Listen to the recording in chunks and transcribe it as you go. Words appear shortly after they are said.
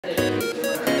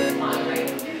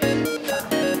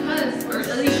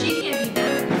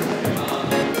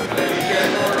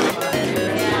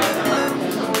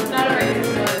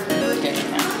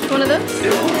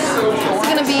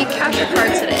cash or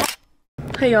card today?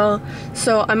 Hey y'all,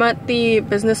 so I'm at the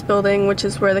business building, which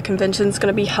is where the convention's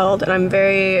gonna be held, and I'm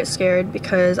very scared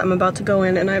because I'm about to go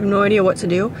in and I have no idea what to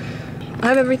do. I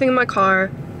have everything in my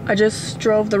car. I just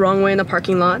drove the wrong way in the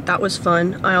parking lot. That was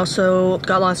fun. I also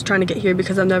got lost trying to get here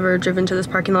because I've never driven to this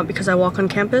parking lot because I walk on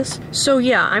campus. So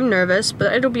yeah, I'm nervous,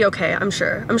 but it'll be okay, I'm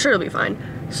sure. I'm sure it'll be fine.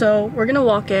 So we're gonna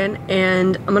walk in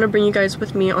and I'm gonna bring you guys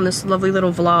with me on this lovely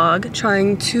little vlog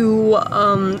trying to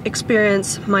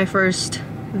experience my first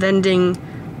vending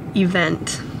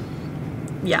event.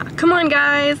 Yeah, come on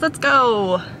guys, let's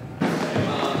go.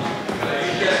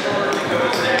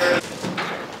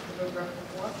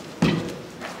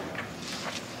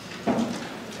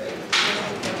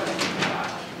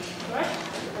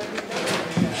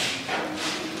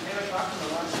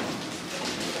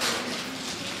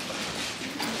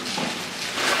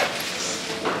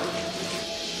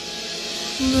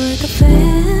 Ngồi cà phê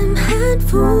em hát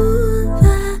vui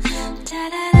và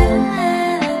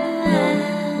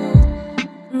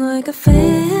ngồi cà phê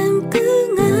em cứ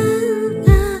ngân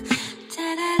nga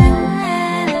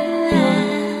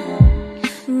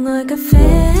ngồi cà phê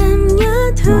em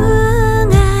nhớ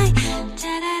thương ai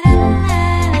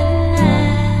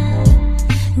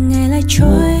ngày lại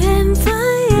trôi em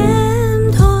với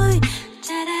em thôi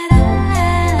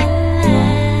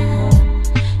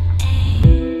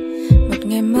một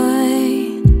ngày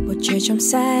mới một trời trong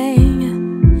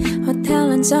xanh hòa theo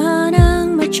làn gió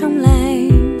nắng mây trong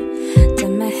lành.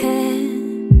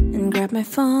 Grab my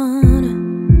phone,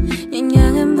 nhẹ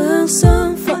nhàng em bước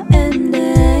xuống phố em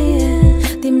đây,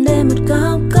 tìm đến một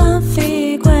cốc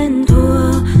coffee quen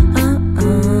thuộc.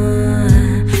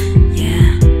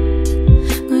 Yeah.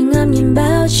 Ngồi ngắm nhìn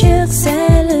bao chiếc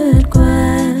xe lướt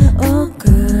qua ô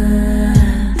cửa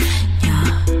nhỏ,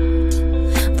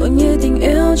 vui như tình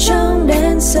yêu trong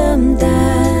đêm sớm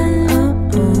tan.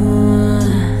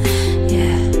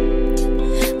 Yeah.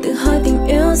 Tự hỏi tình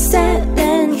yêu sẽ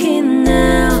đến khi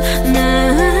nào.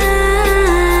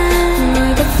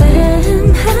 Ngồi cà phê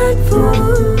em hát vui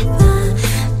và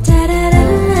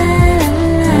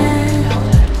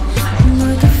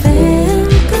ngồi cà phê em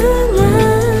cứ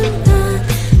ngân nga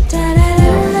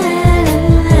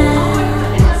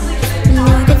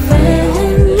ngồi cà phê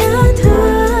em nhớ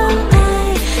thương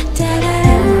ai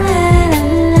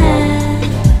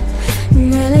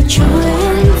ngày lại trôi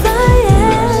em với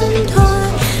em thôi.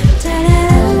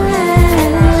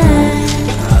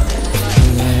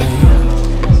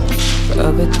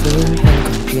 Vết thương em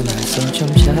còn ghi lại sâu trong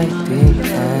trái tim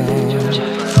anh.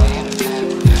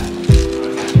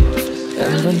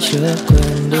 Em vẫn chưa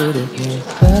quên đi được người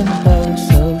vẫn đau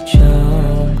sâu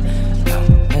trong lòng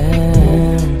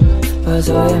em. Và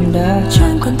rồi em đã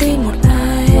chẳng còn tin một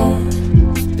ai,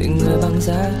 tình người băng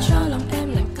giá cho lòng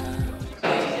em lạnh căng.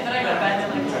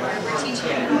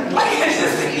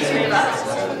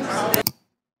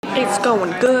 It's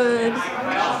going good.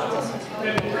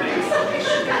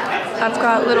 I've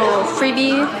got little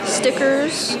freebie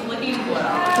stickers,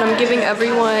 and I'm giving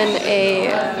everyone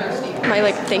my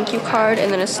like thank you card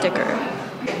and then a sticker.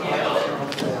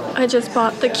 I just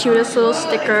bought the cutest little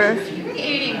sticker.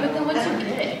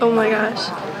 Oh my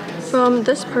gosh, from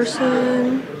this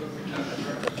person.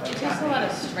 It takes a lot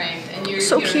of strength, and you're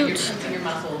so cute. You're tensing your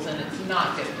muscles, and it's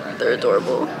not good for us. They're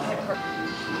adorable.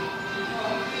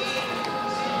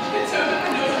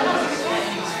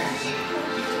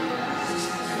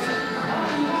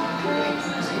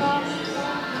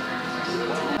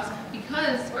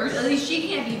 Or at least she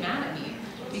can't be mad at me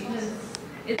because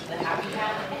it's the happy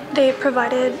cat. They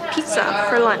provided pizza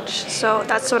for lunch, so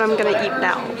that's what I'm gonna eat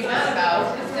now.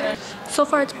 So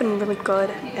far it's been really good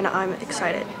and I'm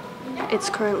excited. It's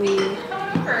currently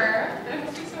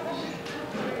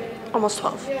almost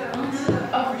 12.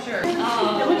 Oh, for sure.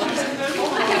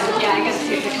 Yeah, I guess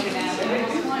 2 pictures now.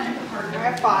 I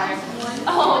have 5.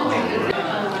 Oh.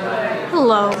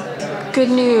 Hello. Good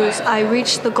news, I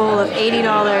reached the goal of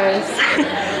 $80.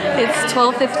 It's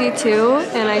 12:52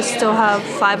 and I still have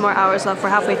 5 more hours left. We're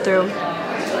halfway through.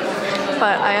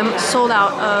 But I am sold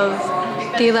out of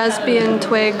the lesbian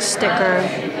twig sticker.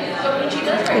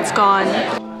 It's gone.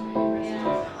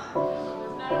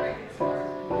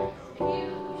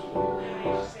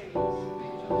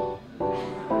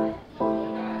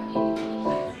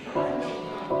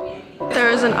 There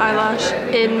is an eyelash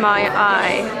in my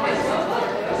eye.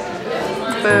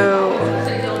 Boo.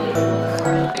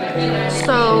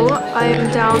 So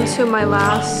I'm down to my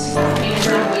last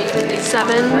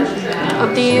 7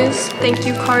 of these thank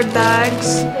you card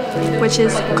bags, which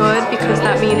is good because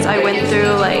that means I went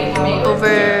through like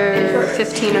over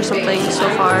 15 or something so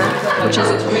far, which is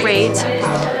great.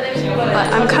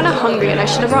 But I'm kind of hungry and I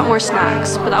should have brought more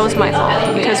snacks, but that was my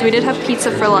fault because we did have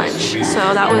pizza for lunch,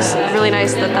 so that was really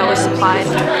nice that that was supplied.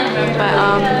 But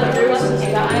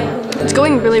it's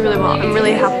going really, really well. I'm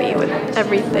really happy with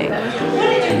everything.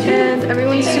 And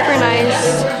everyone's super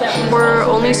nice. We're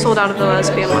only sold out of the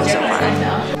lesbian one so far.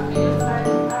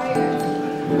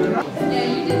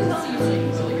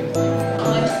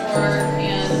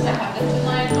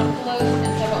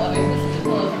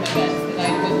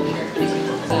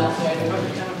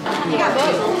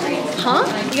 Huh?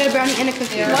 You got a brownie and a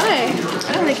cookie. Why?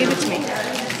 I don't know, they gave it to me.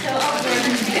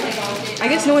 I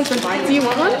guess no one's been buying it. Do you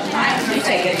want one? You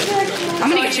take it. I'm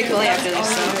gonna get Chick-fil-A after this,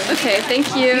 so. Okay,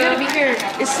 thank you. You gotta be here.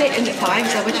 Is it 5?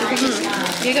 Is that what you're thinking?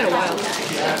 You got a while.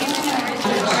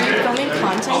 Are you filming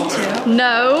content too?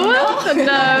 No.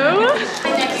 No.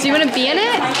 Do you want to be in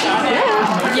it?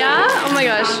 Yeah. Yeah? Oh my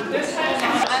gosh.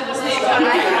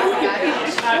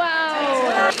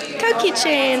 Wow. Cow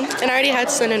keychain. And I already had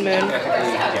Sun and Moon.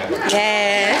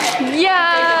 Yeah.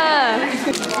 Yeah.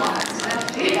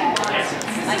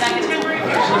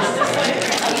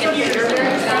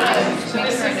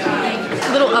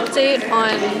 Little update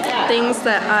on things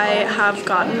that I have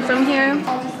gotten from here.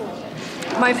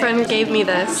 My friend gave me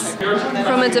this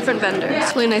from a different vendor.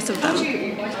 It's really nice of them.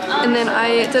 And then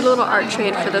I did a little art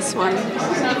trade for this one.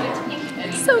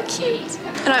 So cute.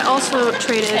 And I also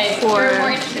traded for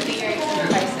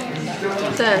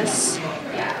this.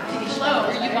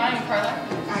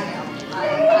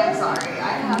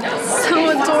 So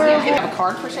adorable. You have a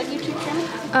card for said YouTube channel?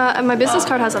 And my business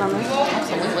card has it on there.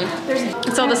 Absolutely.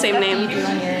 It's all the same name.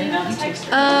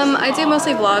 I do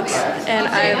mostly vlogs, and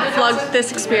I vlogged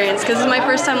this experience because this is my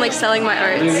first time like selling my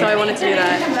art, so I wanted to do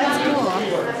that. That's cool.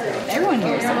 Everyone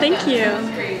here is Thank you.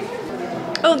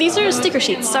 Oh, these are sticker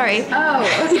sheets. Sorry. Oh.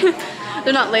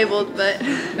 They're not labeled, but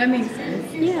That makes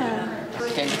sense. yeah.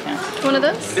 One of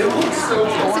those?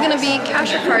 It's gonna be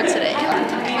cash or card today.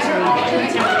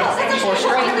 4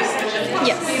 straight.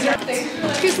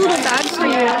 Yes. Here's a little bag for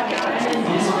you.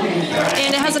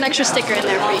 And it has an extra sticker in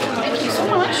there for you. Thank you so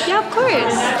much. Yeah, of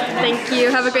course. Thank you.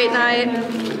 Have a great night.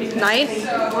 Night?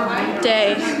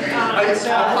 Day.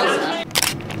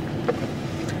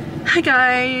 Hi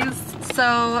guys.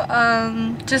 So,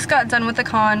 just got done with the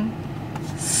con.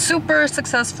 Super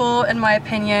successful in my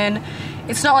opinion.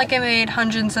 It's not like I made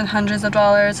hundreds and hundreds of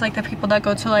dollars like the people that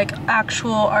go to like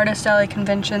actual artist alley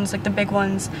conventions, like the big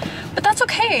ones. But that's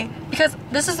okay because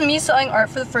this is me selling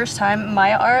art for the first time,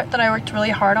 my art that I worked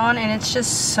really hard on, and it's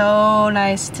just so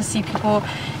nice to see people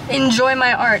enjoy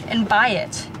my art and buy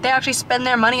it. They actually spend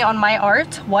their money on my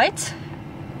art. What?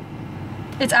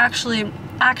 It's actually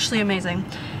amazing.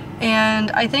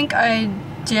 And I think I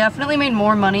definitely made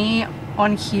more money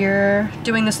on here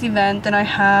doing this event than I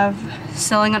have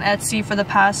selling on Etsy for the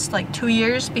past like 2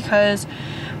 years because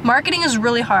marketing is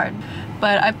really hard.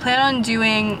 But I plan on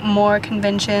doing more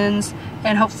conventions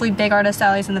and hopefully big artist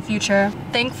alleys in the future.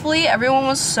 Thankfully, everyone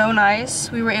was so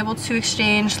nice. We were able to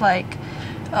exchange like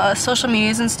social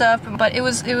medias and stuff, but it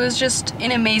was just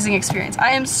an amazing experience.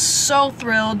 I am so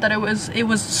thrilled that it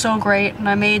was so great, and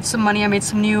I made some money, I made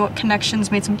some new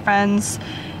connections, made some friends.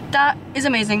 That is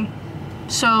amazing.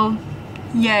 So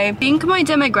yay. I think my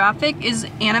demographic is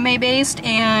anime based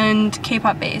and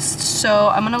K-pop based, so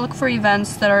I'm gonna look for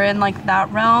events that are in like that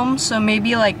realm, so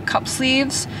maybe like cup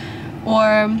sleeves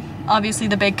or obviously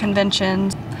the big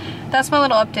conventions. That's my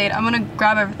little update. I'm gonna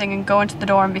grab everything and go into the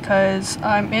dorm because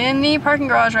I'm in the parking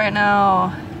garage right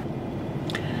now.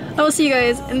 I will see you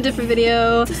guys in a different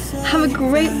video. Have a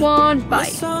great one. Bye.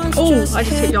 Oh, I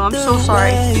just hit you. I'm so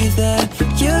sorry.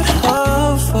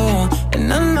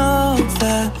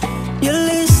 You're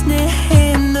listening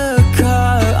in the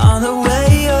car on the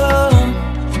way home,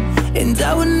 and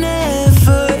I would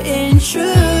never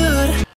intrude.